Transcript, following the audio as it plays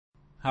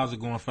How's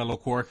it going, fellow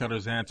cord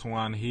cutters?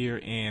 Antoine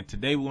here, and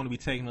today we're going to be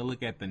taking a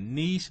look at the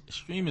niche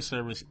streaming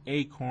service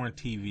Acorn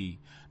TV.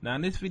 Now,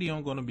 in this video,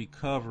 I'm going to be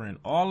covering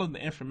all of the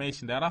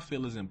information that I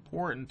feel is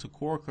important to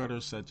cord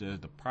cutters, such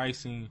as the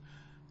pricing,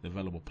 the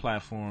available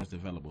platforms, the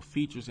available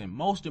features, and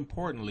most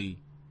importantly,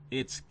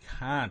 its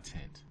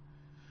content.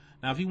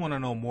 Now, if you want to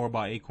know more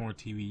about Acorn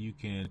TV, you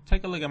can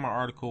take a look at my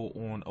article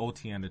on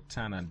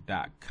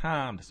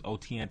otantana.com. That's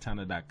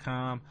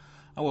otantana.com.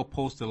 I will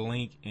post a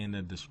link in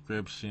the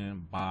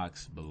description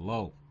box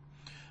below.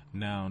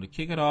 Now, to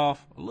kick it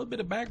off, a little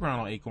bit of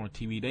background on Acorn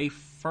TV. They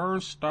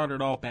first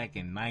started off back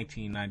in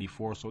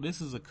 1994, so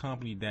this is a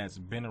company that's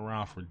been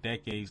around for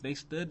decades. They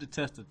stood the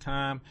test of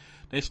time.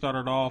 They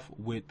started off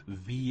with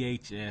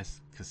VHS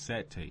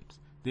cassette tapes.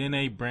 Then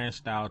they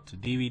branched out to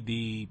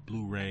DVD,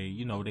 Blu-ray.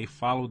 You know, they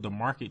followed the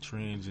market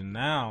trends, and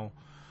now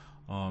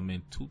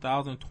in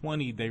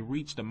 2020, they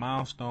reached a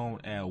milestone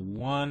at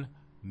 1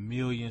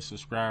 million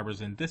subscribers,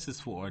 and this is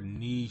for a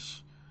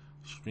niche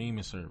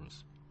streaming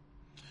service.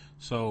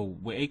 So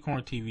with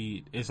Acorn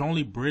TV, it's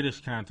only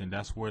British content.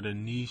 That's where the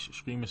niche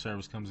streaming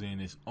service comes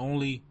in. It's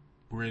only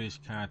British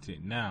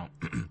content. Now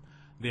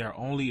they are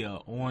only a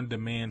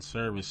on-demand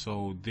service,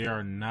 so there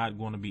are not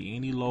going to be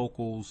any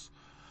locals,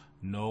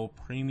 no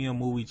premium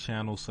movie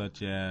channels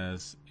such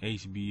as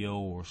HBO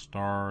or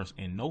Stars,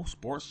 and no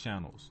sports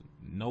channels,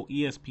 no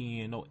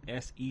ESPN, no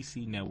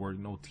SEC network,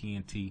 no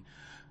TNT,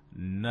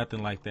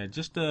 nothing like that.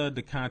 Just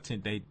the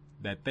content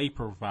that they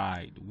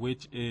provide,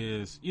 which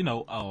is, you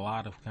know, a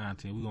lot of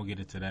content. We're gonna get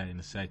into that in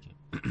a second.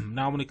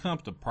 Now, when it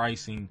comes to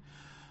pricing,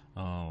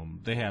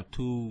 they have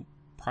two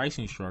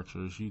pricing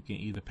structures. You can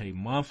either pay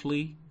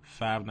monthly,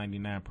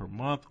 $5.99 per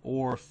month,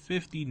 or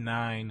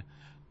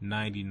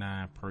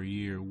 $59.99 per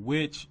year,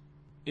 which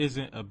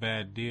isn't a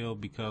bad deal,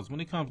 because when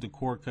it comes to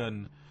cord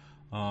cutting,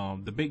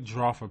 the big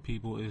draw for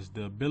people is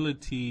the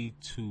ability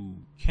to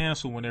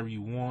cancel whenever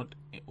you want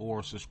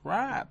or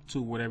subscribe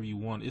to whatever you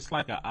want. It's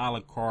like a la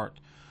carte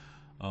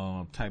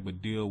type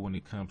of deal when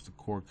it comes to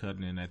cord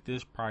cutting. And at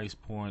this price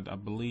point, I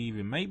believe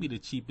it may be the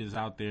cheapest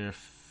out there,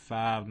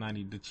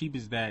 $5.90, the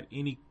cheapest that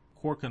any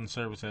cord cutting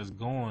service has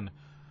gone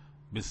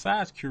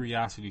besides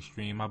Curiosity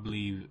Stream. I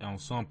believe on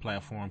some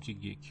platforms you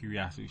can get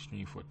Curiosity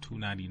Stream for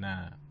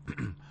 $2.99.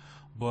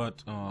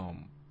 But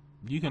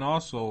you can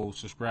also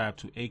subscribe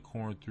to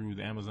Acorn through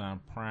the Amazon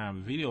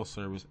Prime Video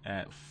service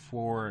at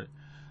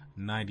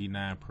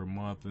 $4.99 per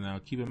month.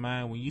 Now, keep in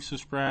mind, when you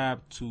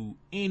subscribe to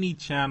any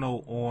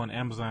channel on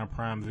Amazon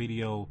Prime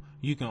Video,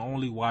 you can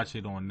only watch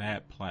it on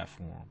that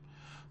platform.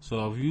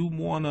 So if you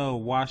want to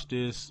watch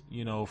this,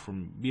 you know,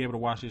 be able to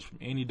watch this from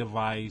any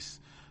device,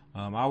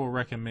 I would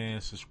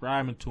recommend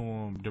subscribing to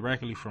them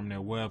directly from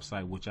their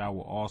website, which I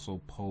will also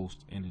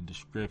post in the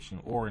description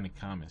or in the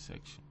comment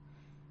section.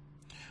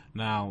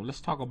 Now,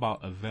 let's talk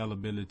about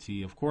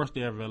availability. Of course,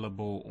 they're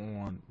available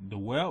on the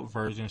web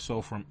version,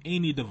 so from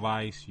any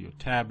device, your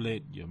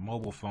tablet, your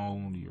mobile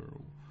phone,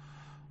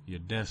 your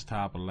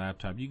desktop or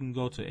laptop, you can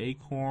go to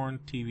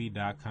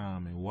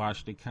acorntv.com and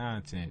watch the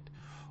content,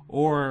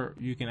 or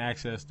you can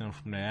access them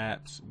from the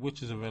apps,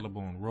 which is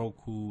available on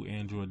Roku,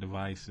 Android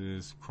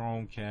devices,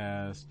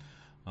 Chromecast,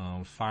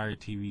 Fire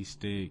TV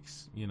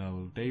sticks. You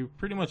know, they're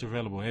pretty much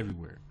available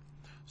everywhere.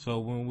 So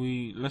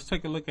let's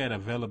take a look at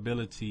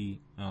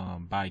availability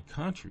by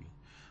country.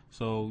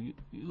 So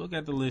you look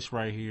at the list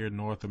right here: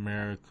 North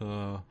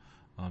America,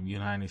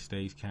 United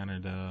States,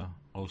 Canada,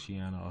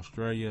 Oceania,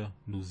 Australia,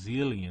 New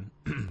Zealand,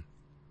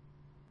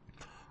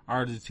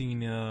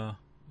 Argentina,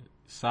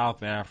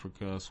 South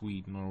Africa,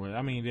 Sweden, Norway.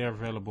 I mean, they're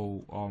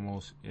available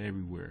almost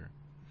everywhere.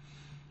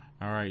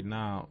 All right,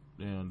 now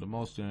the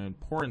most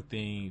important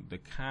thing, the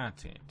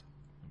content.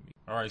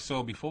 All right,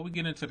 so before we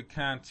get into the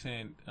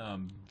content,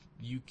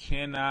 you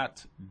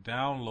cannot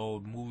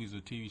download movies or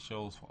TV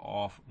shows for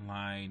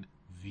offline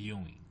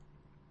viewing.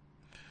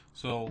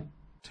 So,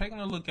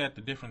 taking a look at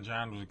the different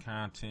genres of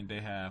content,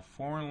 they have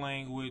foreign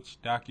language,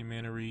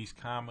 documentaries,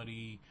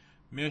 comedy,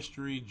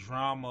 mystery,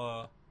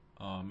 drama,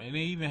 and they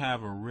even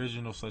have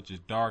originals such as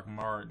Dark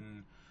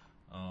Martin,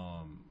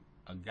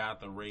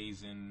 Agatha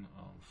Raisin,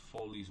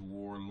 Foley's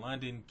War,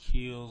 London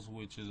Kills,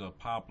 which is a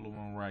popular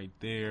one right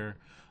there.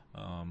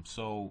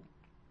 So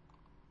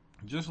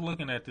just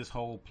looking at this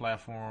whole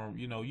platform,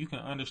 you know, you can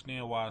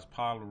understand why it's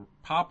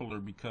popular,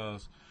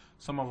 because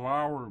some of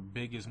our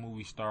biggest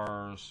movie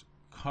stars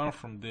come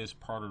from this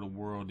part of the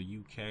world, the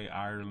UK,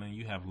 Ireland.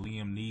 You have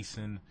Liam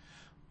Neeson,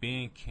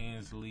 Ben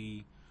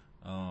Kingsley,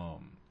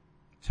 Tom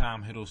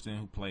Hiddleston,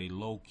 who played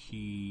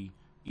Loki,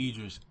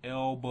 Idris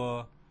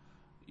Elba,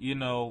 you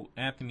know,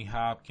 Anthony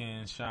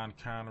Hopkins, Sean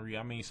Connery.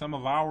 I mean, some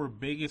of our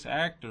biggest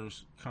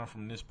actors come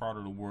from this part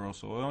of the world,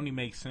 so it only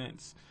makes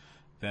sense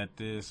that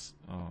this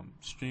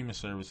streaming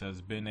service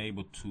has been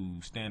able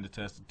to stand the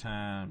test of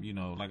time. You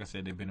know, like I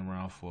said, they've been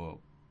around for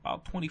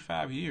about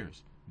 25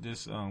 years.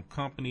 This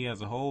company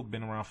as a whole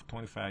been around for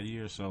 25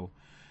 years, so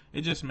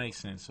it just makes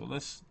sense. So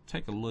let's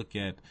take a look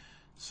at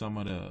some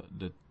of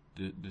the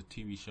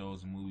TV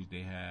shows and movies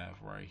they have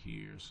right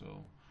here.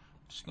 So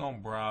just gonna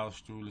browse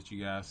through, let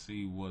you guys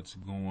see what's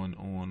going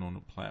on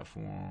the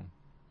platform.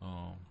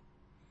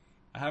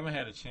 I haven't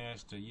had a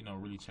chance to,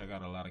 really check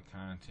out a lot of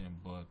content,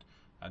 but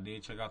I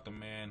did check out the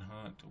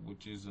Manhunt,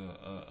 which is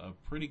a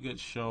pretty good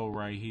show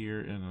right here,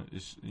 and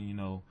it's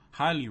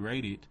highly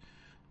rated.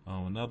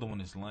 Another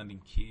one is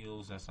London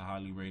Kills. That's a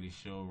highly rated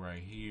show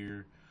right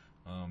here.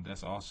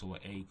 That's also an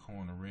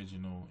Acorn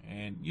original,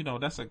 and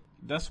that's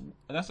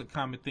a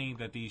common thing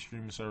that these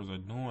streaming servers are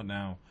doing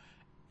now.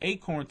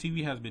 Acorn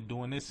TV has been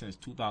doing this since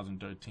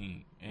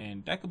 2013,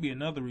 and that could be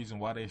another reason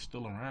why they're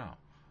still around,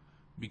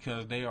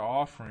 because they are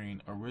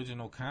offering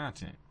original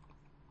content.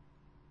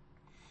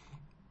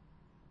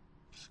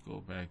 Let's go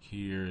back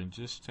here and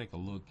just take a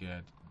look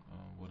at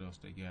what else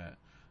they got.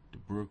 The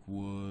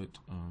Brookwood.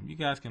 You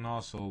guys can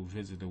also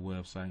visit the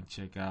website and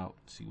check out,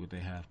 see what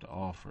they have to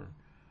offer.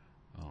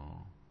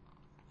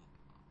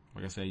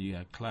 Like I said, you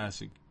have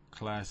classic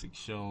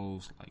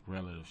shows like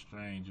Relative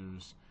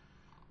Strangers.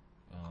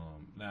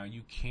 Now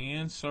you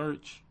can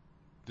search.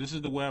 This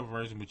is the web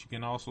version, but you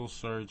can also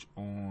search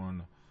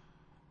on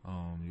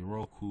your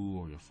Roku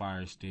or your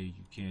Fire Stick.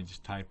 You can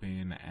just type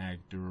in the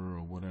actor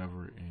or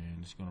whatever, and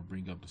it's going to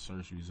bring up the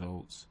search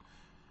results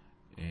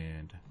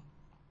and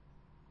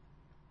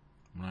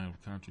Line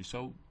of Country.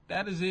 So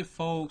that is it,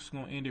 folks.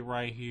 Going to end it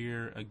right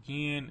here.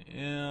 Again,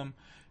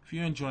 if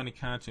you're enjoying the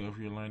content, or if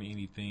you're learning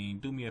anything,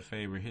 do me a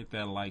favor, hit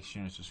that like,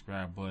 share, and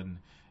subscribe button,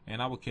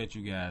 and I will catch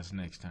you guys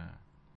next time.